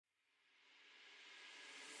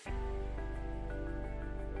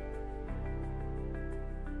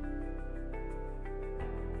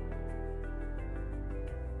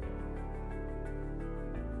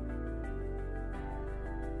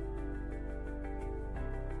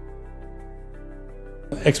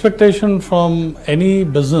Expectation from any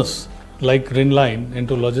business like Greenline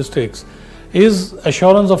into logistics is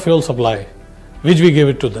assurance of fuel supply, which we give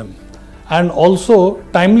it to them, and also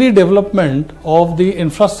timely development of the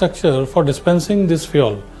infrastructure for dispensing this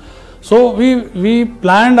fuel. So we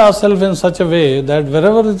planned ourselves in such a way that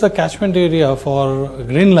wherever is the catchment area for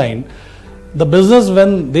Greenline, the business,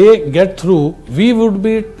 when they get through, we would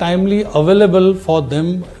be timely available for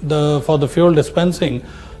them for the fuel dispensing,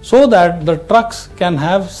 so that the trucks can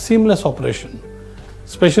have seamless operation.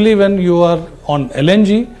 Especially when you are on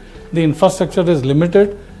LNG, the infrastructure is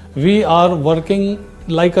limited. We are working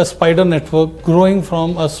like a spider network, growing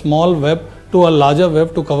from a small web to a larger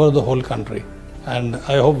web to cover the whole country. And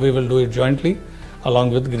I hope we will do it jointly along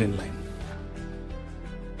with Greenline.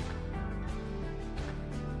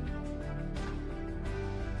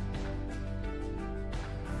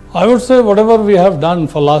 I would say whatever we have done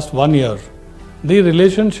for last 1 year, the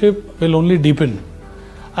relationship will only deepen.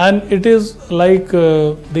 And it is like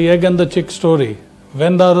the egg and the chick story.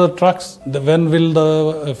 When there are trucks, when will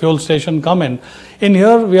the fuel station come in? In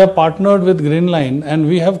here, we are partnered with Greenline and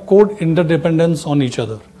we have code interdependence on each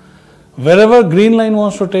other. Wherever Greenline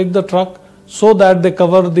wants to take the truck, so that they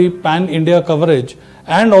cover the pan-India coverage,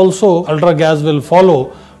 and also Ultra Gas will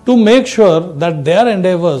follow to make sure that their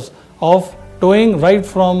endeavors of towing right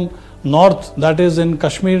from north, that is in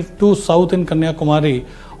Kashmir, to south in Kanyakumari,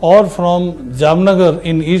 or from Jamnagar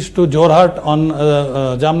in east to Jorhat on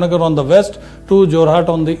Jamnagar on the west to Jorhat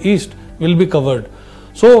on the east will be covered.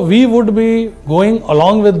 So we would be going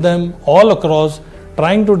along with them all across,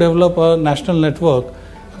 trying to develop a national network.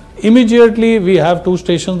 Immediately we have 2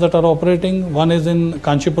 stations that are operating. One is in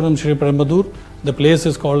Kanchipuram, Sri Perumbudur. The place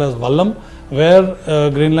is called as Vallam, where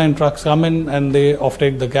Greenline trucks come in and they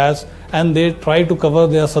offtake the gas, and they try to cover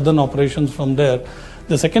their southern operations from there.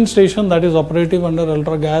 The second station that is operative under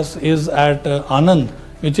Ultra Gas is at Anand,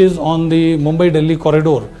 which is on the Mumbai-Delhi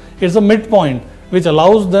corridor. It's a midpoint which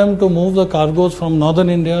allows them to move the cargoes from northern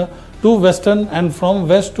India to western, and from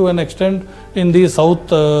west to an extent in the south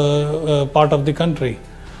part of the country.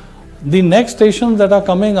 The next stations that are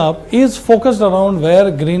coming up is focused around where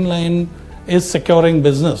Greenline is securing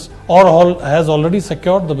business or has already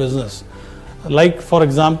secured the business. Like for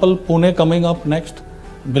example, Pune coming up next,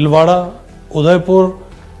 Bhilwara, Udaipur,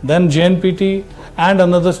 then JNPT, and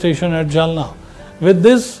another station at Jalna. With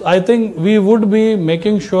this, I think we would be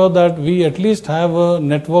making sure that we at least have a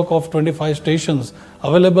network of 25 stations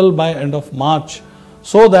available by end of March,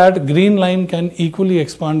 so that Greenline can equally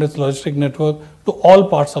expand its logistic network to all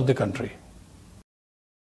parts of the country.